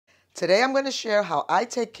Today I'm going to share how I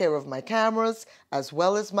take care of my cameras as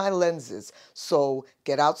well as my lenses. So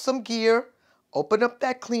get out some gear, open up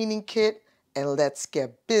that cleaning kit, and let's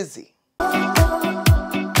get busy.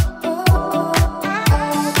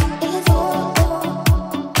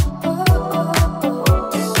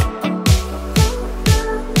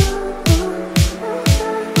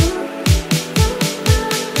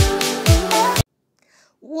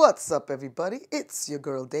 What's up, everybody? It's your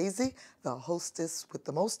girl Daisy, the hostess with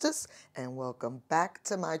the mostest, and welcome back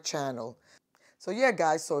to my channel. So yeah,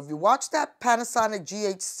 guys, so if you watched that Panasonic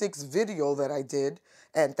GH6 video that I did,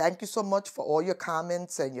 and thank you so much for all your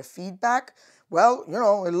comments and your feedback. Well, you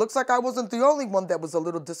know, it looks like I wasn't the only one that was a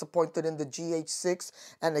little disappointed in the GH6.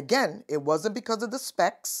 And again, it wasn't because of the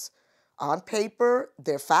specs. On paper,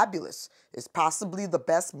 they're fabulous. It's possibly the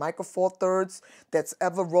best Micro Four Thirds that's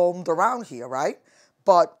ever roamed around here, right?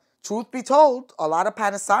 But truth be told, a lot of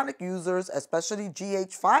Panasonic users, especially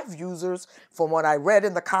GH5 users, from what I read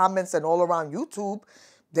in the comments and all around YouTube,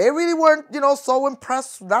 they really weren't, so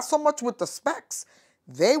impressed, not so much with the specs.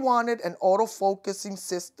 They wanted an autofocusing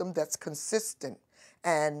system that's consistent.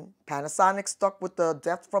 And Panasonic stuck with the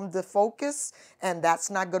depth from the focus, and that's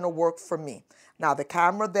not going to work for me. Now, the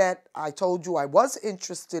camera that I told you I was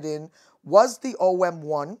interested in was the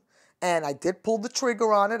OM1. And I did pull the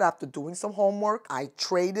trigger on it after doing some homework. I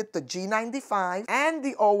traded the G95 and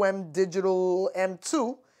the OM Digital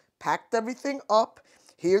M2, packed everything up.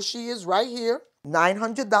 Here she is right here,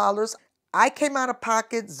 $900. I came out of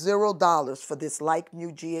pocket $0 for this like new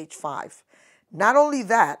GH5. Not only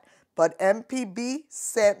that, but MPB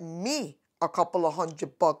sent me a couple of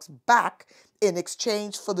 $100 back in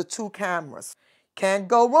exchange for the two cameras. Can't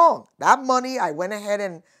go wrong. That money, I went ahead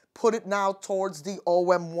and put it now towards the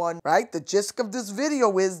OM1, right? The gist of this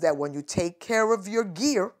video is that when you take care of your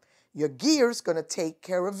gear's gonna take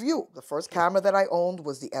care of you. The first camera that I owned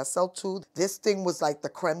was the SL2. This thing was like the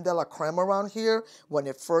creme de la creme around here when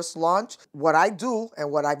it first launched. What I do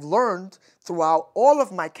and what I've learned throughout all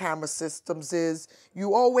of my camera systems is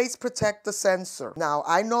you always protect the sensor. Now,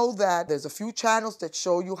 I know that there's a few channels that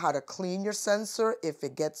show you how to clean your sensor if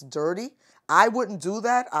it gets dirty. I wouldn't do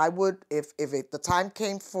that. I would, if the time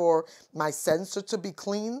came for my sensor to be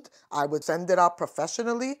cleaned, I would send it out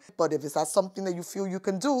professionally. But if it's not something that you feel you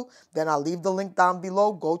can do, then I'll leave the link down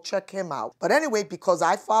below. Go check him out. But anyway, because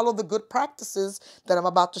I follow the good practices that I'm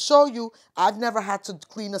about to show you, I've never had to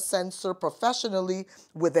clean a sensor professionally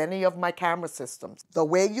with any of my camera systems. The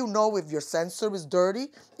way you know if your sensor is dirty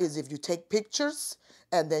is if you take pictures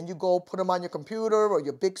and then you go put them on your computer or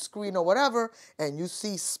your big screen or whatever, and you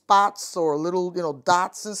see spots or little,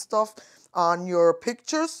 dots and stuff on your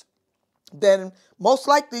pictures, then most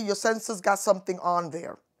likely your sensor's got something on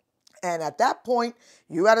there. And at that point,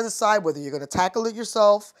 you got to decide whether you're going to tackle it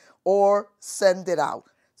yourself or send it out.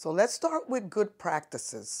 So let's start with good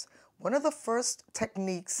practices. One of the first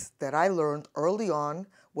techniques that I learned early on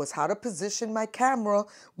was how to position my camera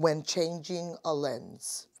when changing a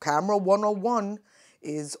lens. Camera 101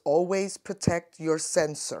 is always protect your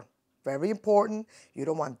sensor. Very important. You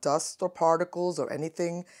don't want dust or particles or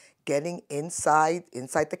anything getting inside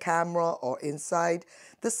the camera or inside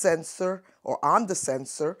the sensor or on the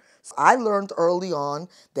sensor. So I learned early on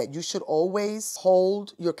that you should always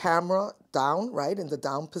hold your camera down, right, in the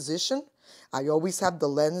down position. I always have the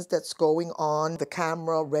lens that's going on the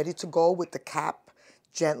camera ready to go with the cap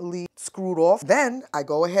gently screwed off. Then I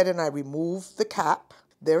go ahead and I remove the cap.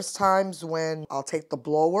 There's times when I'll take the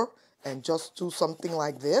blower and just do something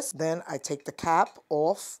like this. Then I take the cap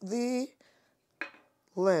off the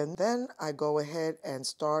lens. Then I go ahead and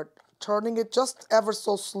start turning it just ever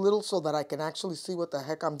so little so that I can actually see what the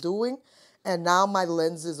heck I'm doing. And now my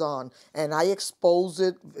lens is on. And I expose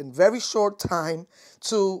it in very short time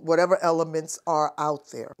to whatever elements are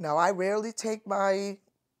out there. Now, I rarely take my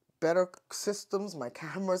better systems, my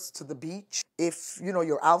cameras, to the beach. If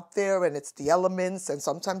you're out there and it's the elements, and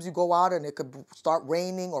sometimes you go out and it could start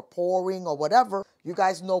raining or pouring or whatever, you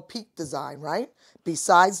guys know Peak Design, right?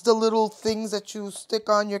 Besides the little things that you stick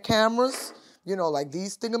on your cameras, like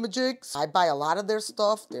these thingamajigs, I buy a lot of their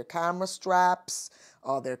stuff, their camera straps,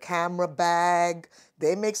 their camera bag.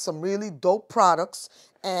 They make some really dope products.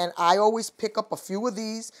 And I always pick up a few of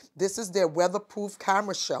these. This is their weatherproof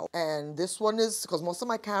camera shell. And this one is, because most of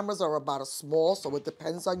my cameras are about a small, so it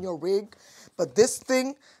depends on your rig. But this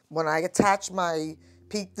thing, when I attach my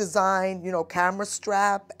Peak Design, camera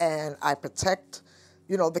strap, and I protect,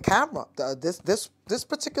 the camera. This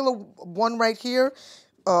particular one right here,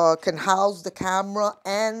 can house the camera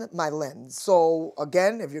and my lens. So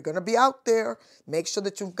again, if you're gonna be out there, make sure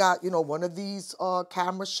that you've got, one of these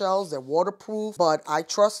camera shells. They're waterproof, but I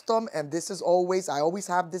trust them, and this is always, I always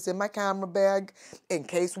have this in my camera bag in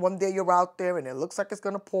case one day you're out there and it looks like it's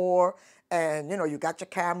gonna pour, and you got your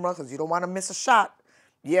camera because you don't want to miss a shot.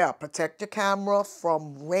 Yeah, protect your camera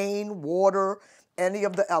from rain, water, any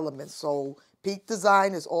of the elements. So peak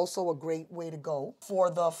design is also a great way to go.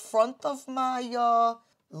 For the front of my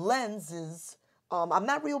lenses, I'm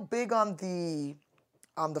not real big on the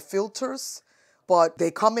filters, but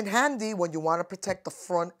they come in handy when you want to protect the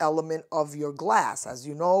front element of your glass. As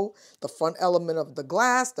you know, the front element of the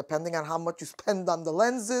glass, depending on how much you spend on the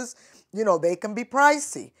lenses, they can be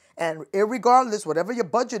pricey. And irregardless, whatever your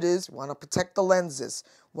budget is, you want to protect the lenses.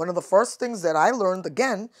 One of the first things that I learned,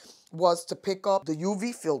 again, was to pick up the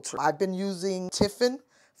UV filter. I've been using Tiffin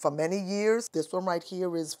for many years. This one right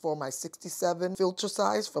here is for my 67 filter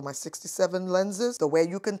size, for my 67 lenses. The way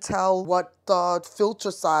you can tell what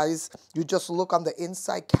filter size, you just look on the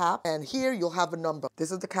inside cap, and here you'll have a number.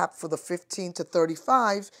 This is the cap for the 15 to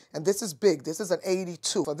 35, and this is big. This is an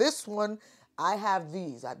 82. For this one, I have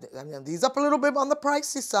these. I mean, these up a little bit on the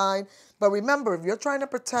pricey side, but remember, if you're trying to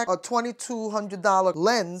protect a $2,200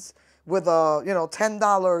 lens with a, $10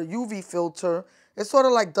 UV filter, it sort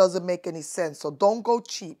of like doesn't make any sense. So don't go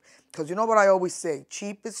cheap, because you know what I always say,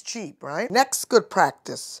 cheap is cheap, right? Next good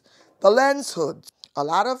practice, the lens hoods. A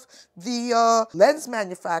lot of the lens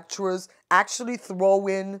manufacturers actually throw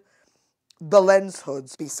in the lens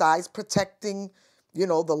hoods. Besides protecting,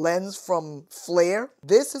 the lens from flare,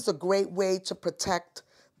 this is a great way to protect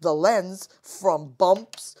the lens from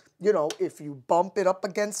bumps. If you bump it up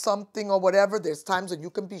against something or whatever, there's times when you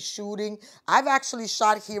can be shooting. I've actually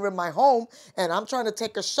shot here in my home, and I'm trying to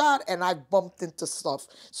take a shot, and I've bumped into stuff.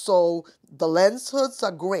 So the lens hoods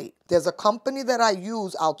are great. There's a company that I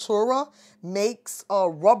use, Altura, makes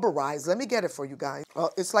rubberized. Let me get it for you guys.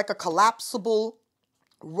 It's like a collapsible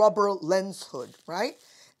rubber lens hood, right?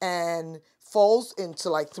 And folds into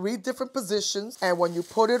like 3 different positions. And when you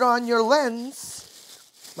put it on your lens,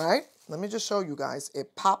 right? Let me just show you guys.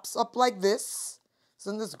 It pops up like this.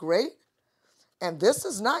 Isn't this great? And this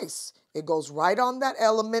is nice. It goes right on that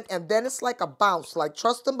element, and then it's like a bounce. Like,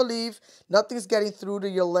 trust and believe, nothing's getting through to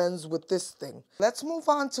your lens with this thing. Let's move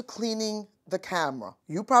on to cleaning the camera.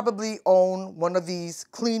 You probably own one of these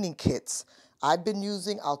cleaning kits. I've been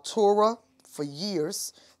using Altura for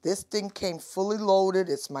years. This thing came fully loaded.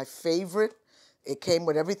 It's my favorite. It came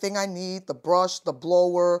with everything I need, the brush, the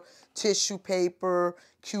blower, tissue paper,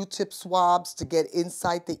 Q-tip swabs to get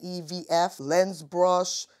inside the EVF, lens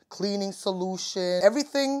brush, cleaning solution,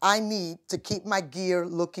 everything I need to keep my gear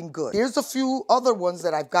looking good. Here's a few other ones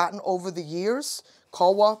that I've gotten over the years.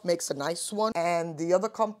 Kowa makes a nice one, and the other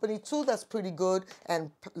company too that's pretty good and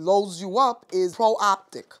loads you up is Pro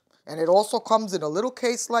Optic. And it also comes in a little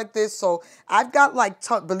case like this. So I've got like,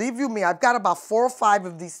 believe you me, I've got about 4 or 5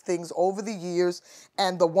 of these things over the years.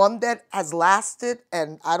 And the one that has lasted,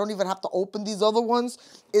 and I don't even have to open these other ones,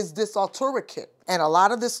 is this Altura kit. And a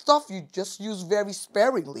lot of this stuff you just use very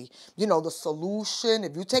sparingly. The solution,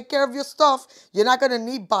 if you take care of your stuff, you're not going to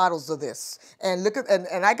need bottles of this. And look at,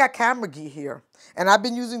 and I got camera gear here. And I've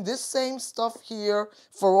been using this same stuff here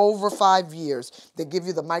for over 5 years. They give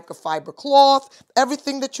you the microfiber cloth,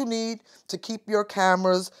 everything that you need to keep your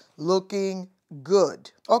cameras looking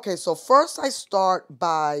good. Okay, so first I start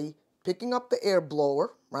by picking up the air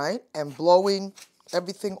blower, right? And blowing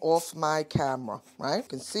everything off my camera, right? You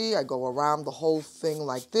can see I go around the whole thing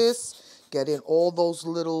like this, get in all those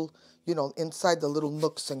little, inside the little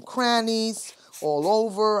nooks and crannies all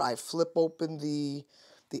over. I flip open the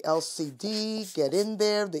LCD, get in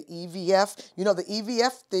there, the EVF. The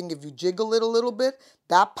EVF thing, if you jiggle it a little bit,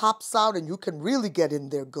 that pops out and you can really get in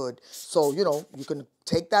there good. So, you can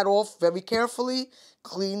take that off very carefully,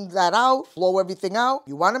 clean that out, blow everything out.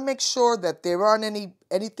 You want to make sure that there aren't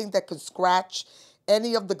anything that can scratch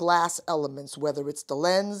any of the glass elements, whether it's the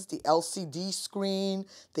lens, the LCD screen,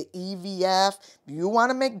 the EVF. You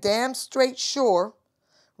want to make damn straight sure,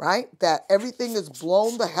 right, that everything is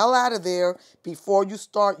blown the hell out of there before you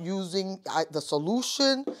start using the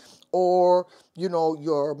solution or,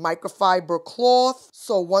 your microfiber cloth.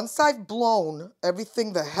 So once I've blown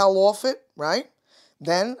everything the hell off it, right,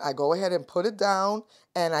 then I go ahead and put it down,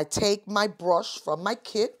 and I take my brush from my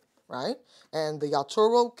kit, right, and the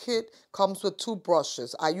Altura kit comes with 2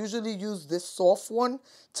 brushes. I usually use this soft one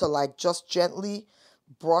to like just gently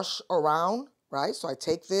brush around, right? So I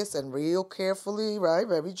take this and real carefully, right,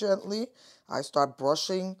 very gently, I start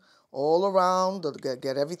brushing all around to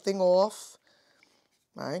get everything off,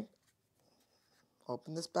 right?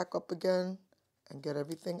 Open this back up again and get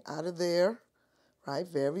everything out of there, right?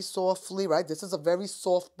 Very softly, right? This is a very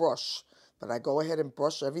soft brush, but I go ahead and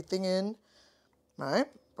brush everything in, right?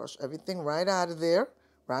 Brush everything right out of there,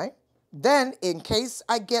 right? Then, in case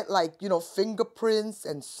I get like, you know, fingerprints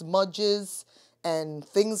and smudges and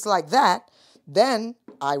things like that, then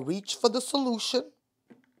I reach for the solution,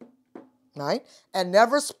 right? And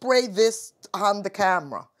never spray this on the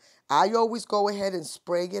camera. I always go ahead and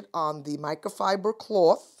spray it on the microfiber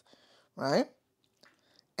cloth, right?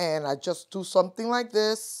 And I just do something like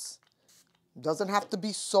this. Doesn't have to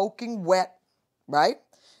be soaking wet, right?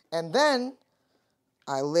 And then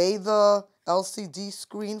I lay the LCD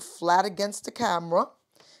screen flat against the camera,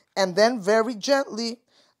 and then very gently,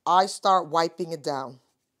 I start wiping it down.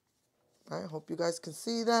 I hope you guys can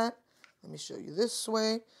see that. Let me show you this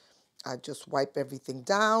way. I just wipe everything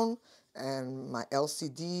down, and my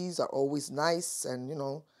LCDs are always nice and, you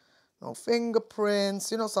know, no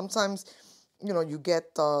fingerprints. You know, sometimes, you know, you get,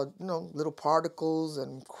 you know, little particles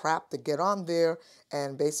and crap that get on there,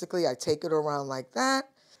 and basically I take it around like that.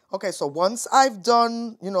 Okay, so once I've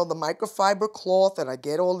done, you know, the microfiber cloth and I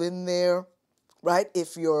get all in there, right?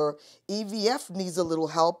 If your EVF needs a little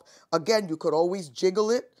help, again, you could always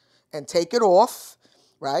jiggle it and take it off,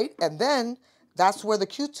 right? And then that's where the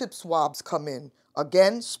Q-tip swabs come in.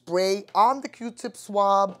 Again, spray on the Q-tip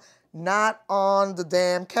swab, not on the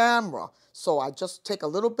damn camera. So I just take a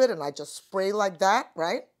little bit and I just spray like that,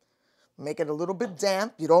 right? Make it a little bit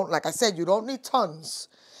damp. You don't, like I said, you don't need tons.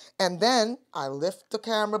 And then I lift the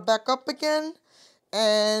camera back up again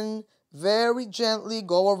and very gently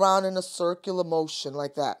go around in a circular motion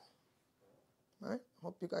like that. All right,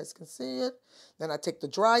 hope you guys can see it. Then I take the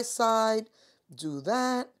dry side, do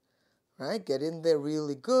that, right? Get in there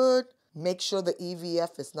really good. Make sure the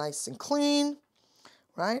EVF is nice and clean,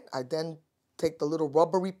 right? I then take the little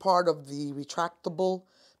rubbery part of the retractable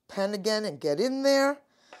pen again and get in there,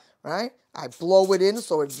 right? I blow it in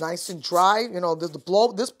so it's nice and dry. You know,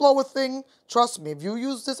 this blower thing, trust me, if you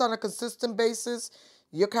use this on a consistent basis,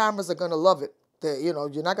 your cameras are going to love it. You know,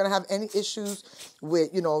 you're not going to have any issues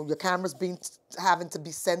with, you know, your cameras having to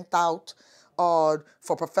be sent out for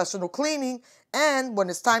professional cleaning. And when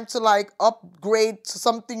it's time to like upgrade to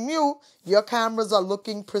something new, your cameras are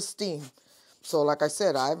looking pristine. So like I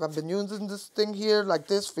said, I've been using this thing here like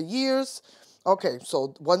this for years. Okay,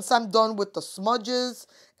 so once I'm done with the smudges,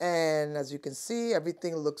 and as you can see,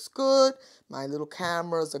 everything looks good. My little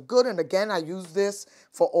cameras are good. And again, I use this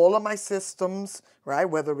for all of my systems, right?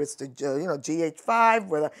 Whether it's the, you know, GH5,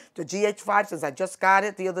 whether the GH5, since I just got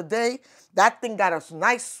it the other day, that thing got a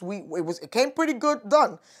nice, sweet, it came pretty good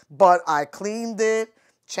done. But I cleaned it,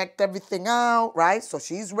 checked everything out, right? So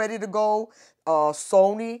she's ready to go.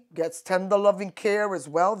 Sony gets tender loving care as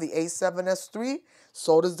well, the A7S III.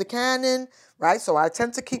 So does the Canon, right? So I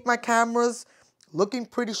tend to keep my cameras looking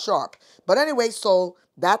pretty sharp. But anyway, so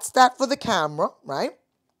that's that for the camera, right?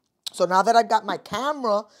 So now that I got my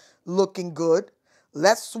camera looking good,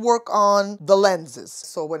 let's work on the lenses.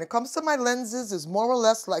 So when it comes to my lenses, it's more or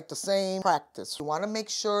less like the same practice. You want to make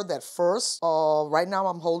sure that first, right now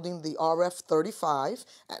I'm holding the RF35,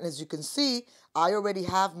 and as you can see, I already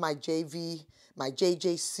have my JJC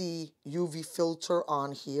UV filter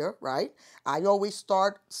on here, right? I always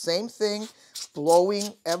start, same thing,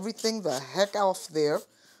 blowing everything the heck off there,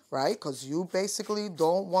 right? Because you basically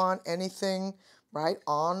don't want anything, right,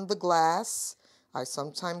 on the glass. I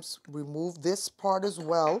sometimes remove this part as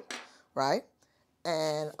well, right?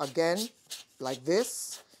 And again, like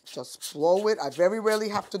this, just blow it. I very rarely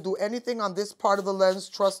have to do anything on this part of the lens,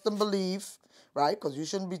 trust and believe, right? Because you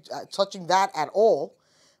shouldn't be touching that at all,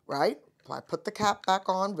 right? I put the cap back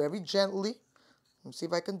on very gently. Let me see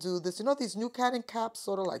if I can do this. You know, these new Canon caps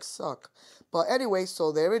sort of like suck. But anyway,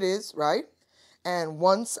 so there it is, right? And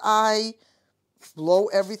once I blow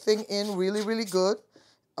everything in really, really good,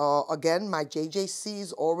 again, my JJC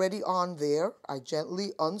is already on there. I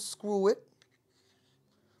gently unscrew it,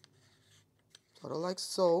 sort of like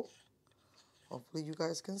so. Hopefully you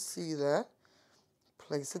guys can see that.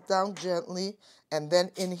 Place it down gently. And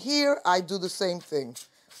then in here, I do the same thing.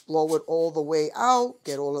 Blow it all the way out.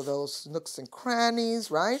 Get all of those nooks and crannies,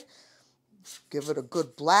 right? Give it a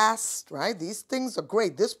good blast, right? These things are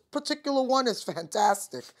great. This particular one is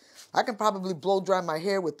fantastic. I can probably blow dry my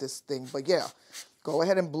hair with this thing, but yeah. Go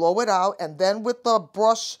ahead and blow it out. And then with the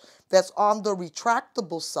brush that's on the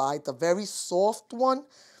retractable side, the very soft one,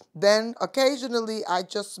 then occasionally I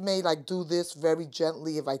just may like do this very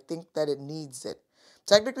gently if I think that it needs it.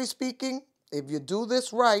 Technically speaking, if you do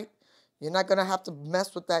this right, You're not going to have to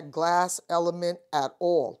mess with that glass element at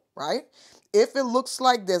all, right? If it looks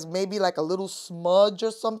like there's maybe like a little smudge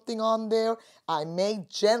or something on there, I may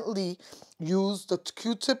gently use the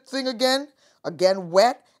Q-tip thing again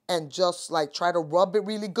wet, and just like try to rub it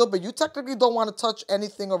really good. But you technically don't want to touch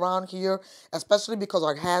anything around here, especially because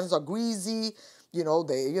our hands are greasy,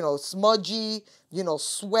 smudgy,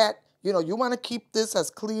 sweat. You want to keep this as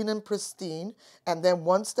clean and pristine. And then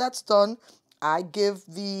once that's done, I give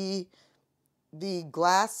the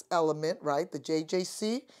glass element, right, the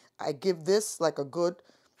JJC, I give this like a good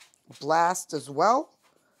blast as well,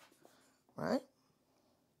 right?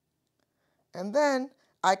 And then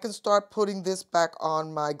I can start putting this back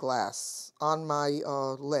on my glass, on my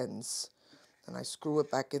lens. And I screw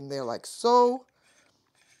it back in there like so.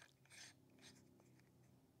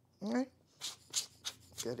 All right.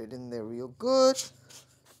 Get it in there real good.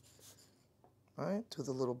 All right, do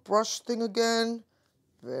the little brush thing again.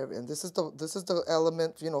 And this is the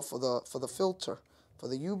element, for the filter, for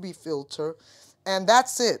the UV filter. And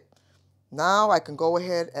that's it. Now I can go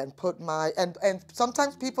ahead and put my, and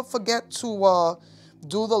sometimes people forget to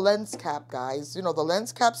do the lens cap, guys. The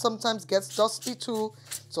lens cap sometimes gets dusty too,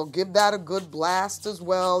 so give that a good blast as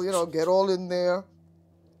well, get all in there.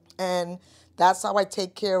 And that's how I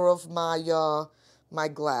take care of my, my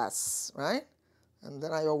glass, right? And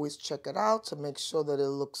then I always check it out to make sure that it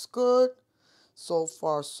looks good. So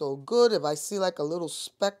far, so good. If I see like a little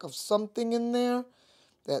speck of something in there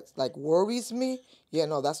that like worries me, yeah,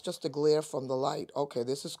 no, that's just the glare from the light. Okay,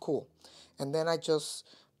 this is cool. And then I just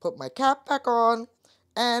put my cap back on,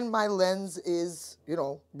 and my lens is,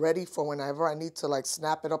 ready for whenever I need to like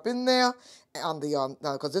snap it up in there on the,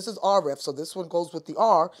 because this is RF, so this one goes with the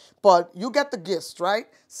R, but you get the gist, right?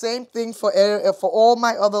 Same thing for all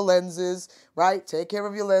my other lenses, right? Take care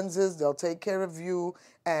of your lenses, they'll take care of you,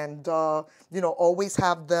 and, always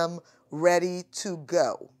have them ready to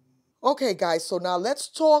go. Okay, guys, so now let's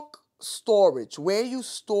talk storage, where you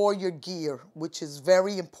store your gear, which is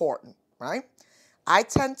very important, right? I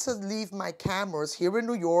tend to leave my cameras here in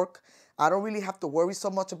New York. I don't really have to worry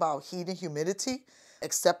so much about heat and humidity,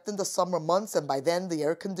 except in the summer months, and by then the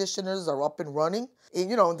air conditioners are up and running.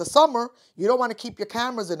 And, in the summer, you don't want to keep your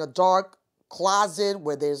cameras in a dark closet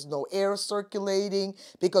where there's no air circulating,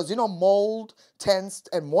 because mold tends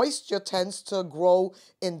and moisture tends to grow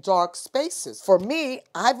in dark spaces. For me,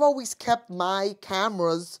 I've always kept my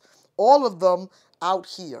cameras, all of them, out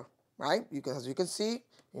here, right? As you can see,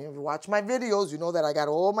 if you watch my videos, you know that I got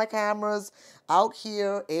all my cameras out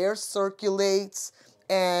here, air circulates,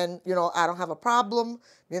 and I don't have a problem.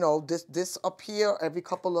 This up here every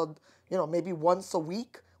couple of, maybe once a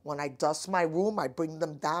week. When I dust my room, I bring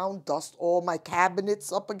them down, dust all my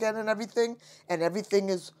cabinets up again and everything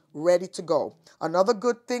is ready to go. Another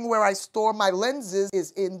good thing where I store my lenses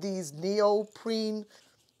is in these neoprene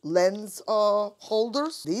lens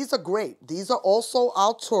holders. These are great. These are also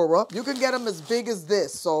Altura. You can get them as big as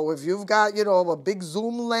this. So if you've got, a big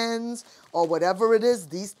zoom lens or whatever it is,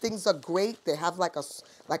 these things are great. They have like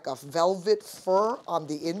a velvet fur on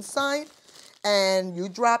the inside. And you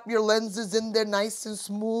drop your lenses in there nice and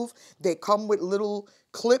smooth. They come with little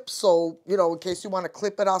clips, so, in case you want to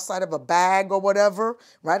clip it outside of a bag or whatever,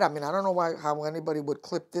 right? I mean, I don't know how anybody would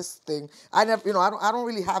clip this thing. I never, I don't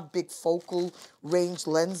really have big focal range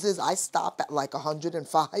lenses. I stop at like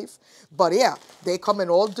 105. But yeah, they come in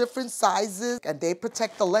all different sizes, and they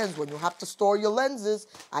protect the lens. When you have to store your lenses,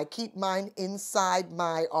 I keep mine inside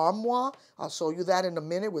my armoire. I'll show you that in a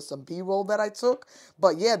minute with some B-roll that I took.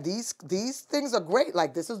 But yeah, these things are great.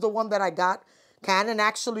 Like, this is the one that I got. Canon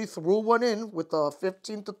actually threw one in with a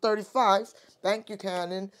 15 to 35. Thank you,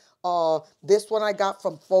 Canon. This one I got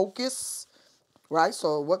from Focus, right?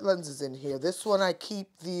 So what lens is in here? This one I keep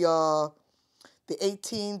the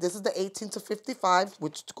 18. This is the 18 to 55,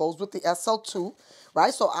 which goes with the SL2,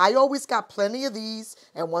 right? So I always got plenty of these.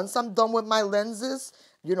 And once I'm done with my lenses,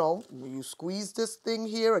 you squeeze this thing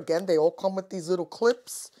here. Again, they all come with these little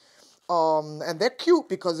clips. And they're cute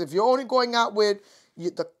because if you're only going out with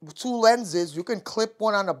the two lenses, you can clip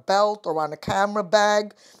one on a belt or on a camera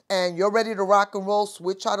bag, and you're ready to rock and roll.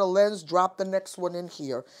 Switch out a lens, drop the next one in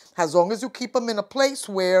here. As long as you keep them in a place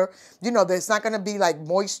where, there's not going to be like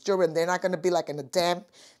moisture, and they're not going to be like in a damp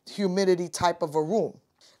humidity type of a room.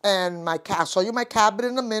 And I'll show you my cabinet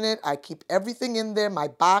in a minute. I keep everything in there, my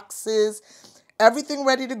boxes, everything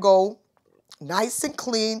ready to go, nice and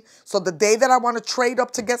clean. So the day that I want to trade up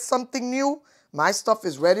to get something new, my stuff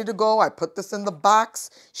is ready to go. I put this in the box,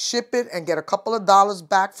 ship it, and get a couple of dollars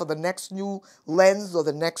back for the next new lens or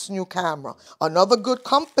the next new camera. Another good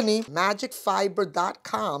company,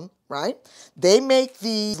 magicfiber.com, right? They make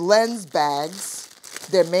these lens bags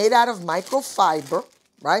They're made out of microfiber,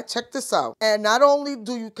 right? Check this out. And not only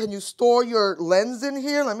can you store your lens in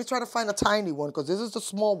here, let me try to find a tiny one because this is the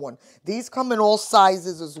small one. These come in all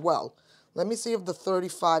sizes as well. Let me see if the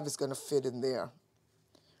 35 is going to fit in there.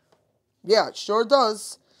 Yeah, it sure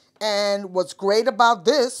does. And what's great about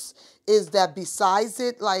this is that besides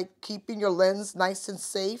it, like keeping your lens nice and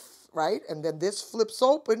safe, right? And then this flips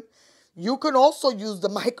open. You can also use the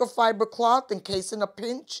microfiber cloth in case in a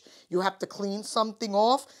pinch you have to clean something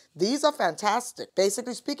off. These are fantastic.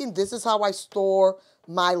 Basically speaking, this is how I store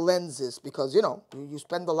my lenses because, you know, you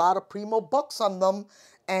spend a lot of primo bucks on them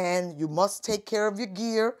and you must take care of your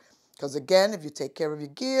gear. Because again, if you take care of your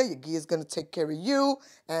gear is going to take care of you.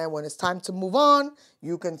 And when it's time to move on,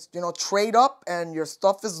 you can, you know, trade up and your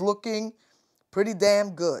stuff is looking pretty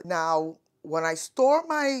damn good. Now, when I store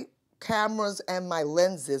my cameras and my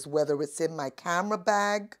lenses, whether it's in my camera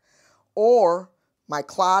bag or my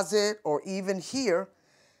closet or even here,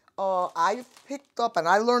 I picked up, and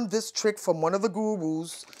I learned this trick from one of the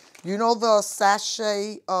gurus. You know the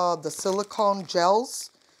sachet, the silicone gels?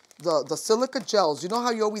 The silica gels, you know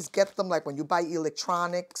how you always get them like when you buy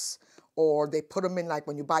electronics or they put them in like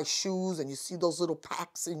when you buy shoes and you see those little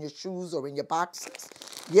packs in your shoes or in your boxes?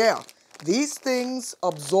 Yeah, these things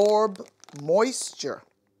absorb moisture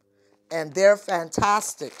and they're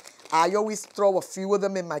fantastic. I always throw a few of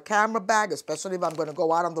them in my camera bag, especially if I'm going to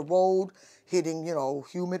go out on the road, hitting, you know,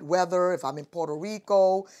 humid weather, if I'm in Puerto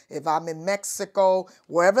Rico, if I'm in Mexico,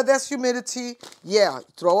 wherever there's humidity, yeah,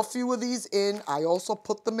 throw a few of these in. I also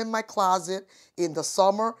put them in my closet. In the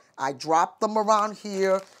summer, I drop them around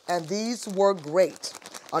here, and these work great.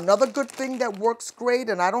 Another good thing that works great,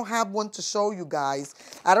 and I don't have one to show you guys,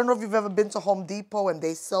 I don't know if you've ever been to Home Depot and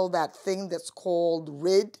they sell that thing that's called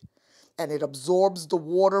RID, and it absorbs the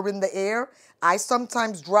water in the air. I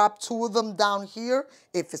sometimes drop 2 of them down here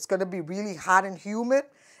if it's going to be really hot and humid,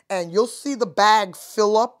 and you'll see the bag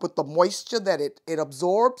fill up with the moisture that it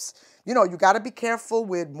absorbs. You know, you got to be careful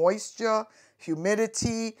with moisture,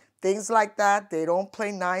 humidity, things like that. They don't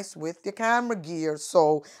play nice with your camera gear.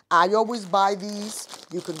 So I always buy these.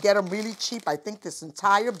 You can get them really cheap. I think this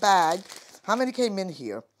entire bag, how many came in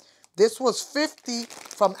here? This was $50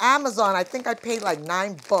 from Amazon. I think I paid like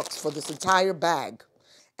 $9 for this entire bag.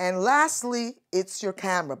 And lastly, it's your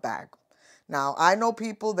camera bag. Now, I know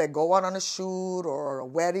people that go out on a shoot or a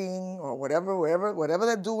wedding or whatever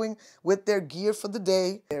they're doing with their gear for the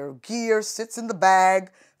day. Their gear sits in the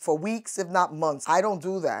bag for weeks, if not months. I don't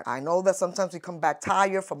do that. I know that sometimes we come back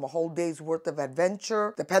tired from a whole day's worth of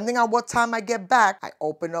adventure. Depending on what time I get back, I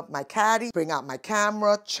open up my caddy, bring out my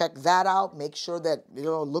camera, check that out, make sure that, you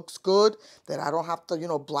know, it looks good, that I don't have to, you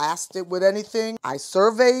know, blast it with anything. I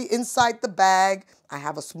survey inside the bag. I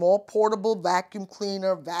have a small portable vacuum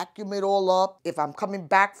cleaner, vacuum it all up. If I'm coming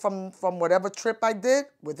back from whatever trip I did,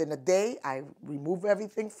 within a day, I remove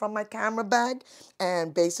everything from my camera bag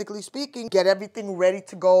and basically speaking, get everything ready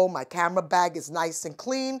to go. My camera bag is nice and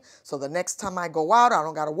clean, so the next time I go out, I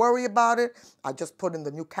don't got to worry about it. I just put in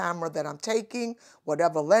the new camera that I'm taking,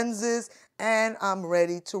 whatever lenses, and I'm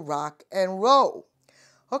ready to rock and roll.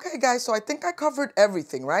 Okay, guys, so I think I covered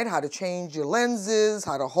everything, right? How to change your lenses,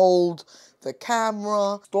 how to hold the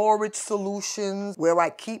camera, storage solutions, where I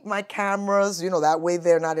keep my cameras, you know, that way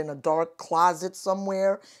they're not in a dark closet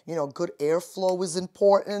somewhere. You know, good airflow is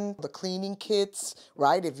important. The cleaning kits,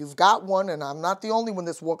 right? If you've got one, and I'm not the only one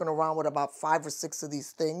that's walking around with about 5 or 6 of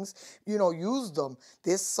these things, you know, use them.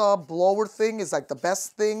 This blower thing is like the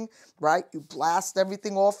best thing, right? You blast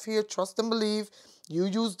everything off here, trust and believe. You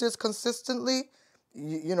use this consistently,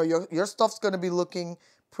 you know, your stuff's going to be looking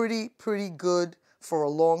pretty good for a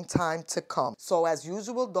long time to come. So as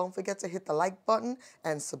usual, don't forget to hit the like button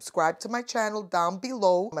and subscribe to my channel down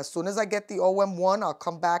below. As soon as I get the OM1, I'll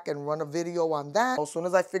come back and run a video on that. As soon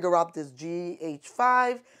as I figure out this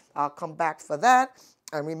GH5, I'll come back for that.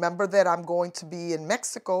 And remember that I'm going to be in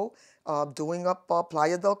Mexico doing up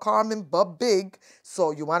Playa del Carmen, but big.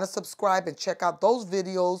 So you want to subscribe and check out those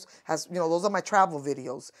videos. As you know, those are my travel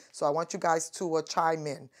videos. So I want you guys to chime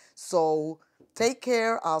in. So take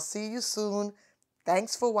care. I'll see you soon.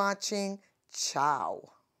 Thanks for watching.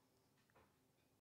 Ciao.